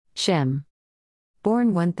Shem.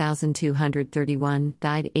 Born 1231,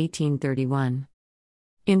 died 1831.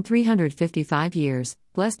 In 355 years,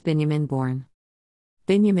 blessed Binyamin born.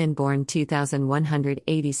 Binyamin born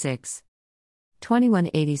 2186.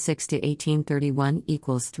 2186 to 1831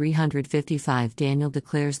 equals 355. Daniel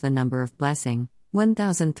declares the number of blessing,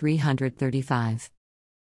 1335.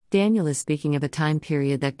 Daniel is speaking of a time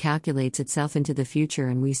period that calculates itself into the future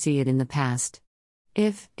and we see it in the past.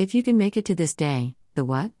 If you can make it to this day, the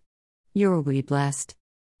what? You will be blessed.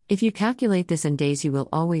 If you calculate this in days, you will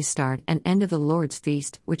always start and end of the Lord's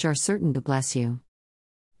feast, which are certain to bless you.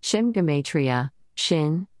 Shem Gematria,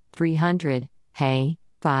 Shin, 300, He,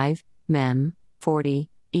 5, Mem, 40,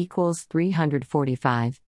 equals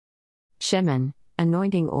 345. Shemen,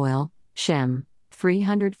 anointing oil, Shem,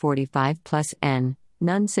 345 plus N,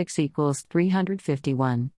 Nun 6 equals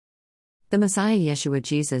 351. The Messiah Yeshua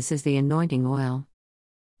Jesus is the anointing oil.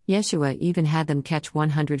 Yeshua even had them catch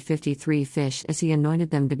 153 fish as he anointed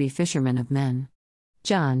them to be fishermen of men.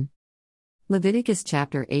 John. Leviticus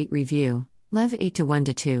chapter 8 review, Lev 8 to 1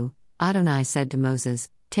 to 2. Adonai said to Moses,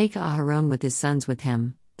 "Take Aharon with his sons with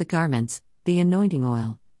him, the garments, the anointing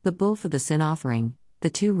oil, the bull for the sin offering, the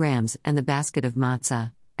 2 rams and the basket of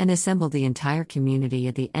matzah, and assemble the entire community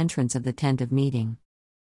at the entrance of the tent of meeting."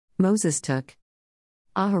 Moses took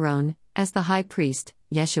Aharon, as the high priest,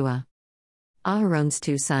 Yeshua. Aharon's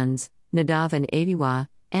 2 sons, Nadav and Abiwa,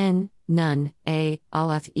 N, Nun, A,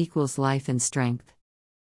 Aleph equals life and strength.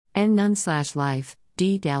 N Nun / life,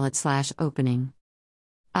 D Dalet / opening.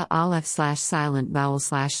 A Aleph / silent vowel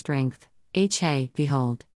 / strength, H Hey,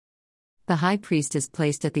 behold. The high priest is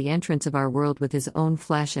placed at the entrance of our world with his own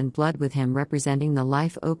flesh and blood with him representing the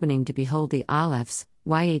life opening to behold the Alephs,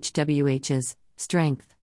 YHWH's,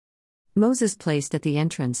 strength. Moses placed at the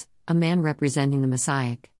entrance, a man representing the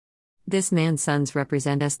Messiah. This man's sons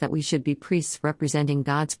represent us that we should be priests representing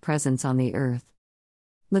God's presence on the earth.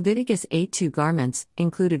 Leviticus 8:2 garments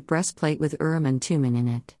included breastplate with Urim and Thummim in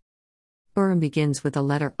it. Urim begins with the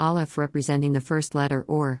letter Aleph representing the first letter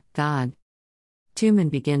or, God. Thummim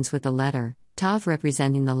begins with the letter, Tav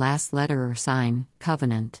representing the last letter or sign,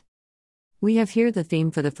 covenant. We have here the theme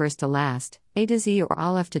for the first to last, A to Z or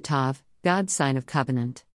Aleph to Tav, God's sign of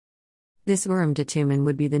covenant. This Urim to Thummim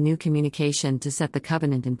would be the new communication to set the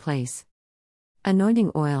covenant in place.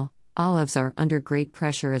 Anointing oil, olives are under great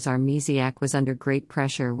pressure as our Messiah was under great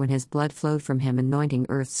pressure when his blood flowed from him anointing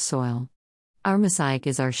earth's soil. Our Messiah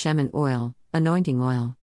is our Shemen oil, anointing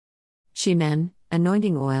oil. Shemen,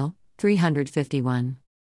 anointing oil, 351.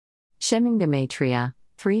 Shemen Gematria,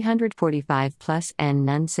 345 plus N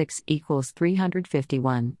Nun 6 equals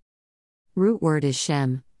 351. Root word is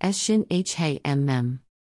Shem, S Shin H He M Mem.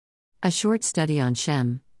 A short study on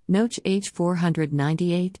Shem, Noach age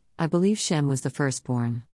 498, I believe Shem was the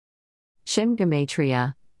firstborn. Shem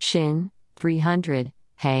Gematria, Shin, 300,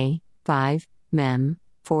 He, 5, Mem,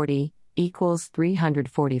 40, equals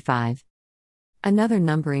 345. Another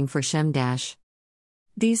numbering for Shem dash.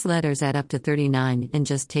 These letters add up to 39 in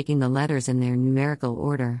just taking the letters in their numerical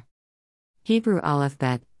order. Hebrew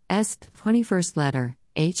alphabet, S, 21st letter,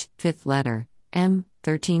 H, 5th letter, M,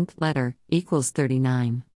 13th letter, equals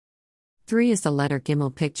 39. 3 is the letter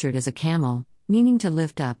Gimel pictured as a camel, meaning to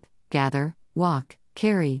lift up, gather, walk,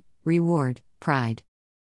 carry, reward, pride.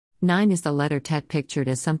 9 is the letter Tet pictured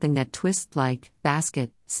as something that twists like,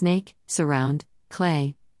 basket, snake, surround,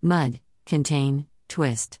 clay, mud, contain,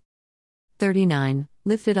 twist. 39,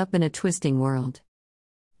 lifted up in a twisting world.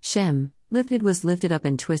 Shem, lifted was lifted up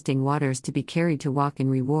in twisting waters to be carried to walk in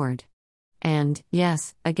reward. And,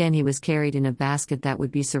 yes, again he was carried in a basket that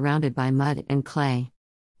would be surrounded by mud and clay.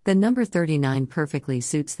 The number 39 perfectly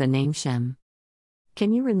suits the name Shem.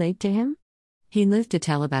 Can you relate to him? He lived to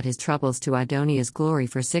tell about his troubles to Adoniah's glory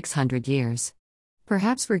for 600 years.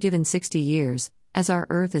 Perhaps we're given 60 years, as our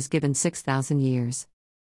earth is given 6,000 years.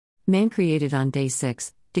 Man created on day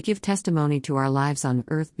 6, to give testimony to our lives on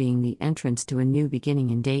earth being the entrance to a new beginning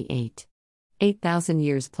in day 8. 8,000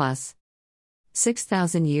 years plus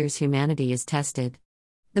 6,000 years humanity is tested.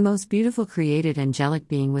 The most beautiful created angelic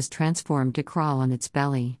being was transformed to crawl on its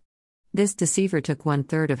belly. This deceiver took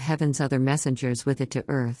 1/3 of heaven's other messengers with it to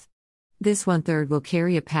earth. This 1/3 will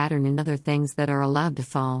carry a pattern in other things that are allowed to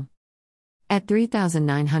fall. At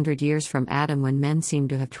 3,900 years from Adam, when men seem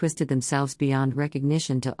to have twisted themselves beyond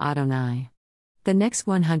recognition to Adonai, the next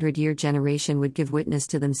 100-year generation would give witness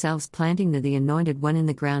to themselves planting the anointed one in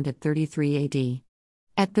the ground at 33 AD.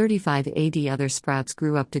 At 35 AD other sprouts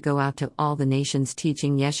grew up to go out to all the nations,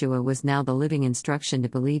 teaching Yeshua was now the living instruction to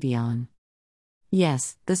believe on.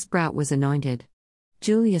 Yes, the sprout was anointed.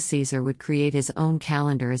 Julius Caesar would create his own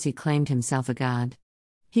calendar as he claimed himself a god.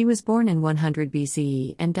 He was born in 100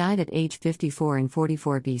 BCE and died at age 54 in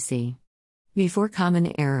 44 BC. Before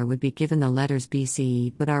Common Era would be given the letters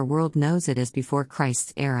BCE, but our world knows it as before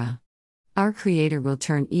Christ's era. Our Creator will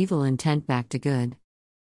turn evil intent back to good.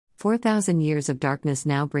 4,000 years of darkness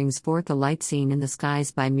now brings forth a light seen in the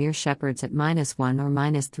skies by mere shepherds at -1 or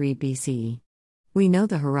 -3 BCE. We know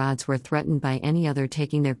the Herods were threatened by any other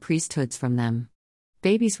taking their priesthoods from them.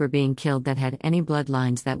 Babies were being killed that had any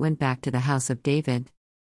bloodlines that went back to the house of David.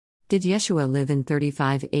 Did Yeshua live in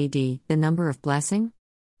 35 AD, the number of blessing?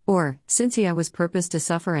 Or, since he was purposed to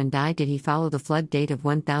suffer and die, did he follow the flood date of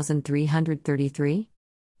 1333?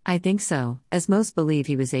 I think so, as most believe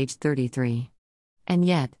he was aged 33. And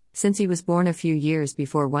yet, since he was born a few years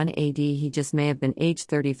before 1 AD, he just may have been aged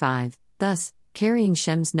 35, thus, carrying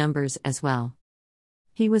Shem's numbers as well.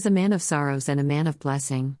 He was a man of sorrows and a man of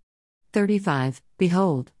blessing. 35,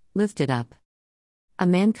 behold, lifted up. A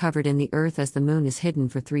man covered in the earth as the moon is hidden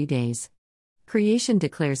for 3 days. Creation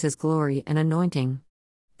declares his glory and anointing.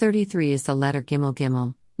 33 is the letter Gimel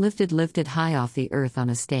Gimel, lifted high off the earth on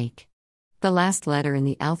a stake. The last letter in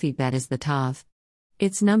the alphabet is the Tav.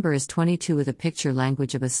 Its number is 22 with a picture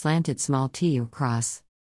language of a slanted small T or cross.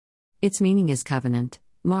 Its meaning is covenant,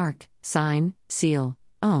 mark, sign, seal,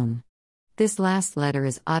 own. This last letter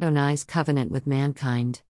is Adonai's covenant with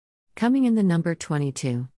mankind. Coming in the number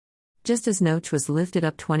 22. Just as Noach was lifted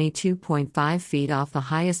up 22.5 feet off the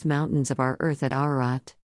highest mountains of our earth at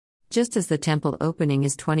Ararat. Just as the temple opening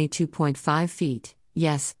is 22.5 feet,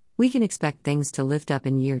 yes, we can expect things to lift up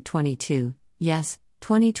in year 22, yes,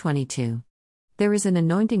 2022. There is an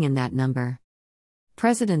anointing in that number.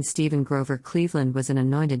 President Stephen Grover Cleveland was an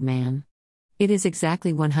anointed man. It is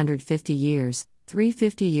exactly 150 years,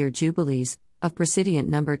 350-year jubilees, of President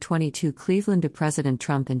number 22 Cleveland to President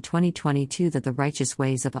Trump in 2022 that the righteous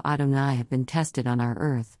ways of Adonai have been tested on our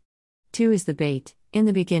earth. 2 is the bait, in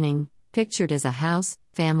the beginning, pictured as a house,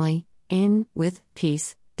 family, in, with,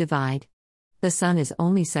 peace, divide. The Son is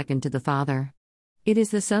only second to the Father. It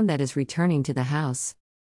is the Son that is returning to the house.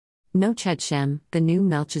 Noach had Shem, the new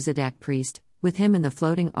Melchizedek priest, with him in the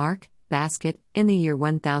floating ark, basket, in the year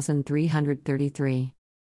 1333.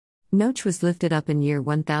 Noach was lifted up in year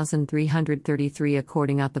 1333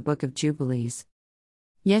 according to the Book of Jubilees.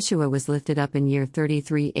 Yeshua was lifted up in year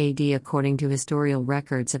 33 AD according to historical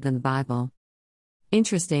records of the Bible.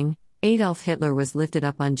 Interesting, Adolf Hitler was lifted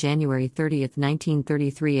up on January 30,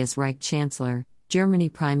 1933 as Reich Chancellor, Germany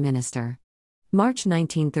Prime Minister. March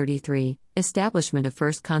 1933, establishment of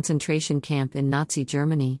first concentration camp in Nazi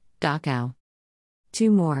Germany, Dachau. 2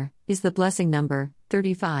 more, is the blessing number,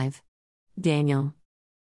 35. Daniel.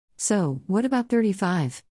 So, what about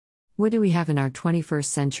 35? What do we have in our 21st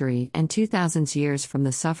century and 2000 years from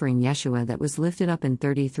the suffering Yeshua that was lifted up in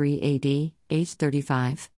 33 AD, age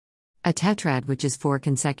 35? A tetrad, which is 4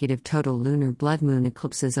 consecutive total lunar blood moon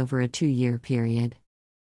eclipses over a 2-year period.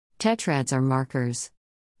 Tetrads are markers.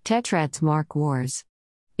 Tetrads mark wars.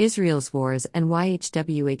 Israel's wars and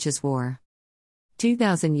YHWH's war.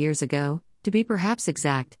 2,000 years ago, to be perhaps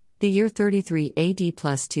exact, the year 33 AD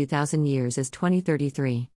plus 2,000 years is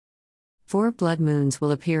 2033. 4 blood moons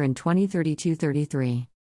will appear in 2032-33.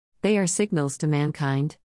 They are signals to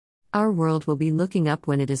mankind. Our world will be looking up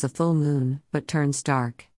when it is a full moon, but turns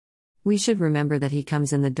dark. We should remember that he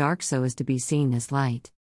comes in the dark so as to be seen as light.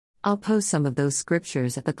 I'll post some of those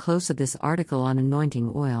scriptures at the close of this article on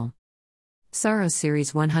anointing oil. Saros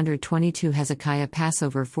Series 122 Hezekiah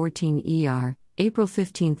Passover 14 ER, April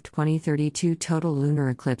 15, 2032 Total Lunar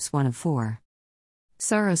Eclipse 1 of 4.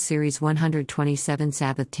 Saros Series 127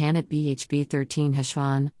 Sabbath Tanit BHB 13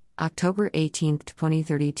 Heshvan, October 18,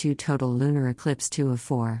 2032 Total Lunar Eclipse 2 of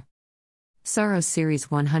 4. Saros Series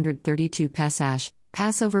 132 Pesach,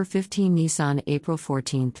 Passover 15 Nisan April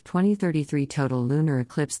 14, 2033 Total Lunar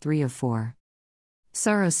Eclipse 3 of 4.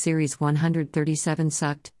 Saros Series 137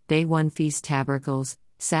 Sukkot, Day 1 Feast Tabernacles,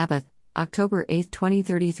 Sabbath, October 8,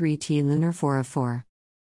 2033 T Lunar 4 of 4.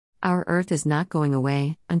 Our earth is not going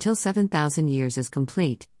away, until 7,000 years is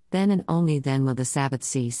complete, then and only then will the Sabbath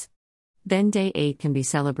cease. Then Day 8 can be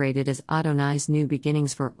celebrated as Adonai's new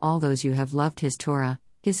beginnings for all those who have loved his Torah,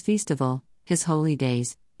 his festival, his holy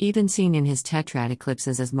days, even seen in his tetrad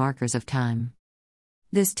eclipses as markers of time.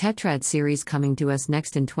 This tetrad series coming to us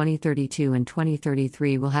next in 2032 and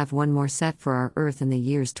 2033 will have one more set for our earth in the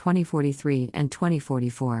years 2043 and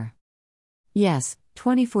 2044. Yes,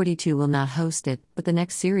 2042 will not host it, but the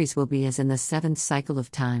next series will be as in the 7th cycle of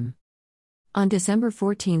time. On December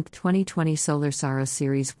 14, 2020 Solar Saros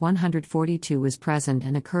Series 142 was present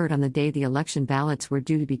and occurred on the day the election ballots were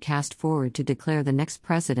due to be cast forward to declare the next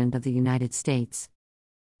President of the United States.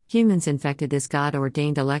 Humans infected this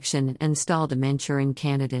God-ordained election and installed a Manchurian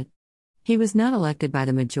candidate. He was not elected by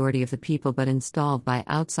the majority of the people but installed by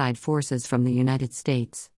outside forces from the United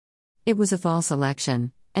States. It was a false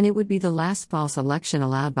election, and it would be the last false election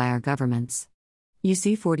allowed by our governments. You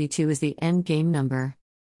see, 42 is the end game number.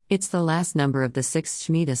 It's the last number of the sixth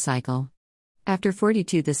Shemitah cycle. After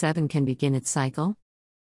 42, the 7 can begin its cycle.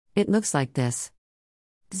 It looks like this: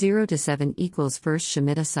 0 to 7 equals first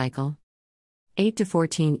Shemitah cycle. 8 to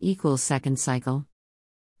 14 equals second cycle.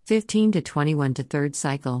 15 to 21 to third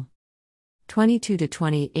cycle. 22 to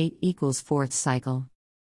 28 equals fourth cycle.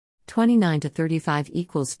 29 to 35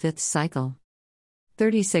 equals fifth cycle.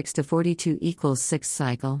 36 to 42 equals sixth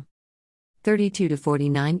cycle. 32 to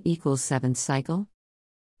 49 equals seventh cycle.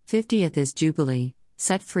 50th is Jubilee,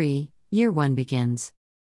 set free, year 1 begins.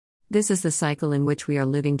 This is the cycle in which we are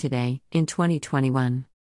living today, in 2021.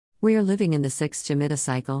 We are living in the sixth Shemitah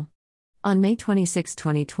cycle. On May 26,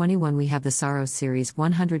 2021, we have the Saros Series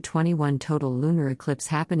 121 total lunar eclipse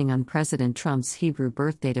happening on President Trump's Hebrew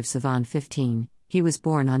birth date of Sivan 15. He was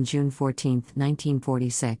born on June 14,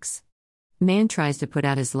 1946. Man tries to put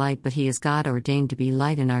out his light, but he is God ordained to be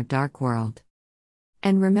light in our dark world.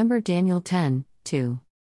 And remember Daniel 10:2.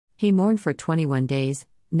 He mourned for 21 days,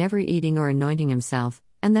 never eating or anointing himself,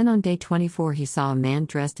 and then on day 24 he saw a man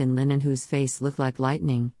dressed in linen whose face looked like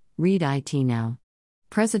lightning. Read it now.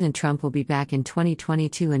 President Trump will be back in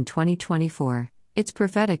 2022 and 2024. It's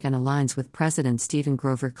prophetic and aligns with President Stephen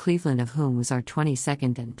Grover Cleveland, of whom was our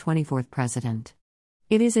 22nd and 24th president.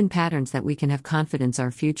 It is in patterns that we can have confidence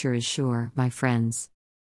our future is sure, my friends.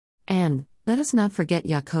 And, let us not forget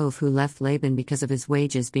Yaakov, who left Laban because of his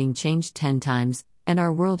wages being changed 10 times, and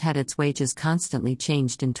our world had its wages constantly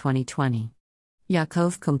changed in 2020.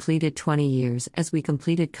 Yaakov completed 20 years as we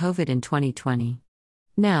completed COVID in 2020.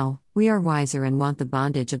 Now, we are wiser and want the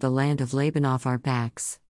bondage of the land of Laban off our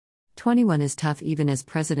backs. 21 is tough, even as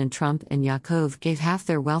President Trump and Yaakov gave half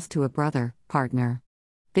their wealth to a partner.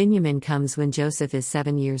 Binyamin comes when Joseph is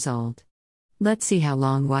 7 years old. Let's see how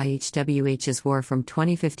long YHWH's war from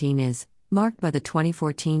 2015 is, marked by the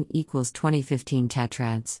 2014 equals 2015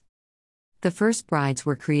 tetrads. The first brides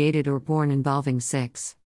were created or born involving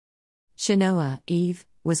 6. Shanoah, Eve,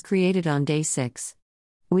 was created on day 6.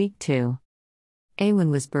 Week 2.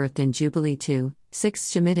 Awan was birthed in Jubilee 2,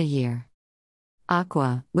 6th Shemitah year.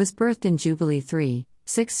 Aqua was birthed in Jubilee 3,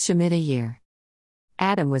 6th Shemitah year.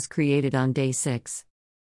 Adam was created on day 6.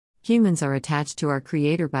 Humans are attached to our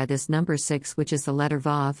Creator by this number 6, which is the letter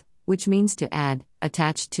Vav, which means to add,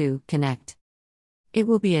 attached to, connect. It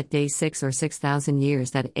will be at day 6 or 6,000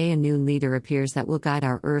 years that a new leader appears that will guide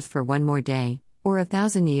our earth for one more day, or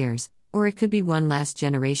 1,000 years, or it could be one last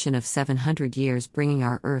generation of 700 years, bringing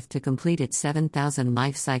our earth to complete its 7,000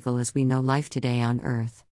 life cycle as we know life today on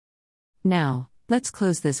earth. Now, let's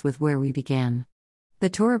close this with where we began. The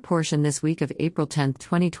Torah portion this week of April 10,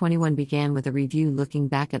 2021 began with a review looking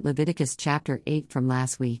back at Leviticus chapter 8 from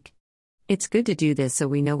last week. It's good to do this so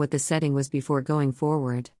we know what the setting was before going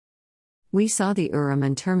forward. We saw the Urim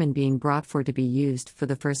and Thummim being brought for to be used for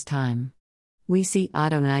the first time. We see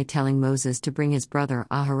Adonai telling Moses to bring his brother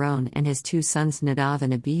Aharon and his 2 sons Nadav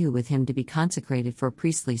and Abihu with him to be consecrated for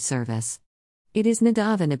priestly service. It is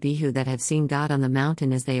Nadav and Abihu that have seen God on the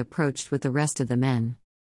mountain as they approached with the rest of the men.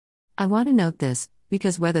 I want to note this,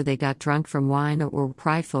 because whether they got drunk from wine or were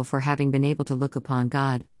prideful for having been able to look upon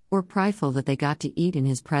God, or prideful that they got to eat in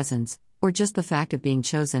his presence, or just the fact of being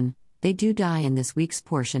chosen, they do die in this week's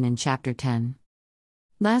portion in chapter 10.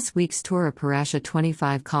 Last week's Torah Parasha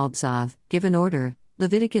 25 called Zav, given order,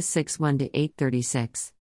 Leviticus 6:1 to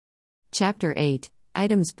 8:36. Chapter 8,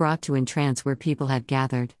 items brought to entrance where people had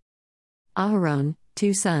gathered. Aharon,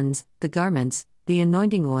 2 sons, the garments, the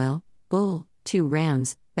anointing oil, bull, 2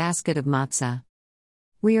 rams, basket of matzah.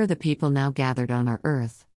 We are the people now gathered on our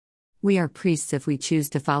earth. We are priests if we choose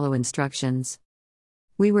to follow instructions.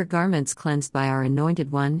 We were garments cleansed by our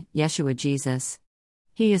anointed one, Yeshua Jesus.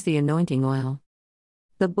 He is the anointing oil.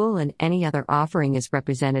 The bull and any other offering is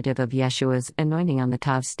representative of Yeshua's anointing on the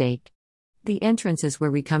Tav stake. The entrance is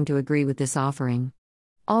where we come to agree with this offering.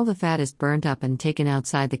 All the fat is burnt up and taken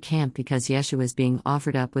outside the camp because Yeshua's being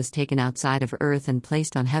offered up was taken outside of earth and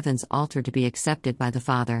placed on heaven's altar to be accepted by the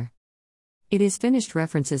Father. It is finished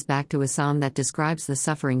references back to a psalm that describes the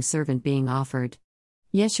suffering servant being offered.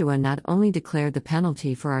 Yeshua not only declared the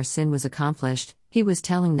penalty for our sin was accomplished, he was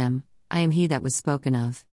telling them, I am he that was spoken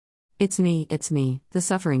of. It's me, the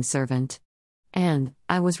suffering servant. And,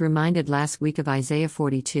 I was reminded last week of Isaiah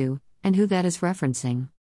 42, and who that is referencing.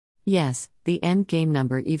 Yes, the end game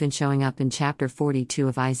number even showing up in chapter 42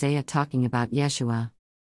 of Isaiah talking about Yeshua.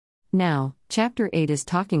 Now, chapter 8 is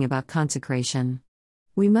talking about consecration.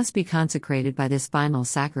 We must be consecrated by this final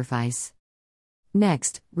sacrifice.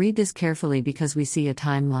 Next, read this carefully because we see a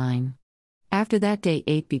timeline. After that day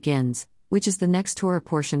 8 begins, which is the next Torah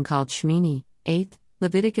portion called Shmini, 8th,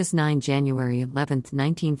 Leviticus 9 January 11th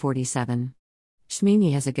 1947.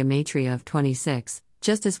 Shmini has a gematria of 26,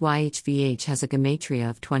 just as YHVH has a gematria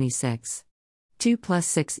of 26. 2 plus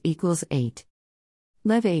 6 equals 8.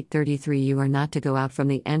 Lev 8:33 You are not to go out from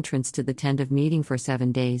the entrance to the tent of meeting for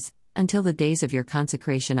 7 days, until the days of your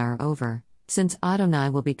consecration are over, since Adonai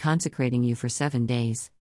will be consecrating you for 7 days.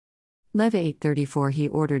 Lev 8:34 He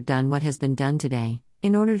ordered done what has been done today,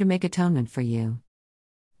 in order to make atonement for you.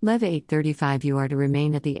 Lev 8:35 You are to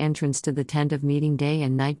remain at the entrance to the tent of meeting day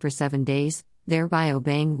and night for 7 days, thereby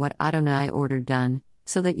obeying what Adonai ordered done,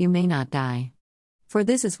 so that you may not die. For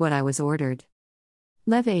this is what I was ordered.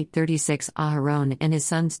 Lev 8:36 Aharon and his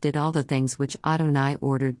sons did all the things which Adonai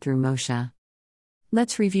ordered through Moshe.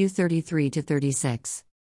 Let's review 33 to 36.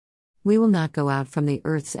 We will not go out from the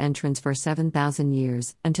earth's entrance for 7,000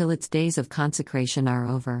 years, until its days of consecration are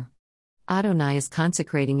over. Adonai is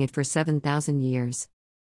consecrating it for 7,000 years.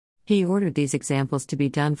 He ordered these examples to be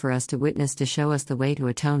done for us to witness to show us the way to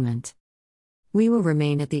atonement. We will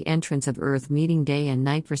remain at the entrance of earth meeting day and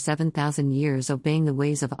night for 7,000 years obeying the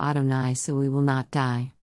ways of Adonai so we will not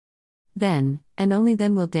die. Then, and only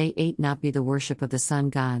then will day 8 not be the worship of the sun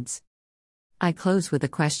gods. I close with a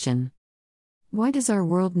question. Why does our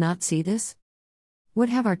world not see this? What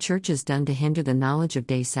have our churches done to hinder the knowledge of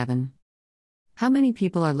day 7? How many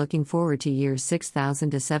people are looking forward to years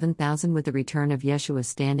 6,000 to 7,000 with the return of Yeshua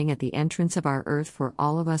standing at the entrance of our earth for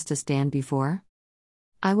all of us to stand before?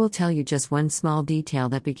 I will tell you just one small detail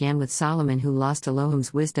that began with Solomon, who lost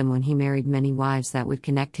Elohim's wisdom when he married many wives that would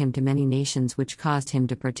connect him to many nations, which caused him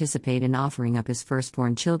to participate in offering up his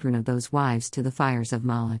firstborn children of those wives to the fires of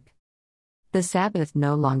Moloch. The Sabbath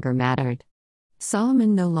no longer mattered.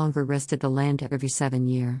 Solomon no longer rested the land every 7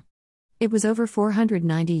 years. It was over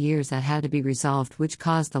 490 years that had to be resolved, which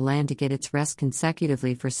caused the land to get its rest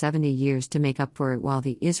consecutively for 70 years to make up for it, while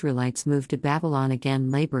the Israelites moved to Babylon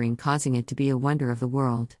again, laboring, causing it to be a wonder of the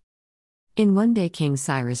world. In one day King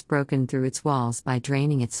Cyrus broke in through its walls by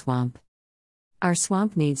draining its swamp. Our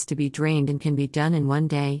swamp needs to be drained and can be done in one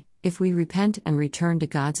day, if we repent and return to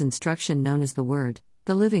God's instruction known as the Word,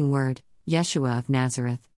 the living Word, Yeshua of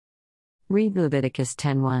Nazareth. Read Leviticus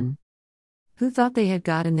 10:1. Who thought they had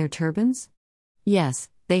God in their turbans? Yes,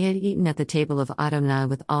 they had eaten at the table of Adonai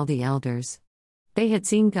with all the elders. They had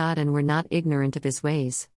seen God and were not ignorant of his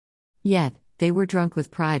ways. Yet, they were drunk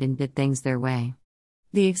with pride and did things their way.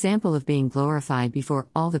 The example of being glorified before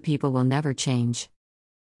all the people will never change.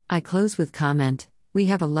 I close with comment, we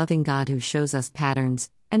have a loving God who shows us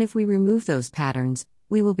patterns, and if we remove those patterns,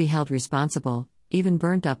 we will be held responsible, even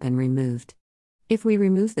burnt up and removed. If we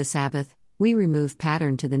remove the Sabbath, we remove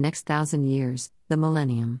pattern to the next 1,000 years, the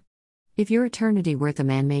millennium. If your eternity worth a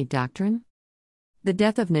man-made doctrine? The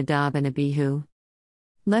death of Nadab and Abihu.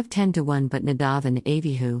 Lev 10:1 But Nadab and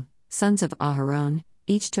Abihu, sons of Aharon,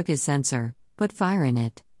 each took his censer, put fire in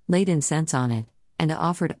it, laid incense on it, and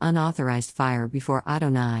offered unauthorized fire before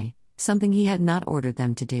Adonai, something he had not ordered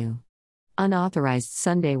them to do. Unauthorized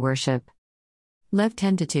Sunday worship. Lev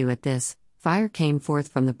 10:2 At this, fire came forth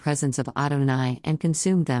from the presence of Adonai and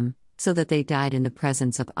consumed them, so that they died in the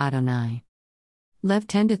presence of Adonai. Lev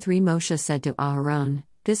 10:3 Moshe said to Aharon,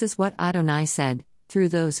 This is what Adonai said, through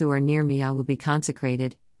those who are near me I will be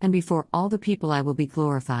consecrated, and before all the people I will be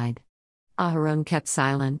glorified. Aharon kept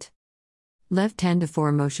silent. Lev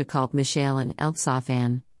 10:4 Moshe called Mishael and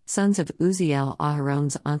Elzaphan, sons of Uzziel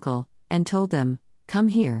Aharon's uncle, and told them, Come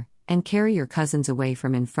here, and carry your cousins away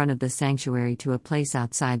from in front of the sanctuary to a place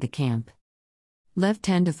outside the camp. Lev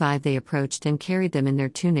 10:5 They approached and carried them in their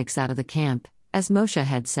tunics out of the camp, as Moshe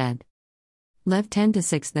had said. Lev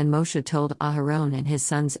 10:6 Then Moshe told Aharon and his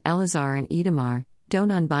sons Eleazar and Itamar,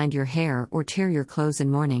 Don't unbind your hair or tear your clothes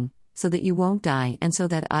in mourning, so that you won't die and so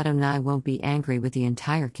that Adonai won't be angry with the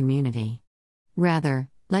entire community. Rather,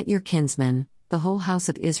 let your kinsmen, the whole house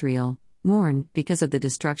of Israel, mourn because of the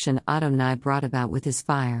destruction Adonai brought about with his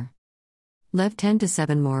fire. Lev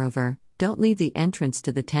 10:7 Moreover, don't leave the entrance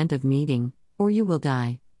to the tent of meeting, or you will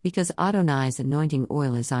die, because Adonai's anointing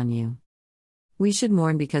oil is on you. We should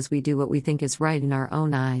mourn because we do what we think is right in our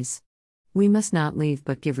own eyes. We must not leave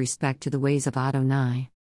but give respect to the ways of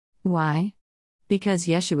Adonai. Why? Because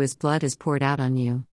Yeshua's blood is poured out on you.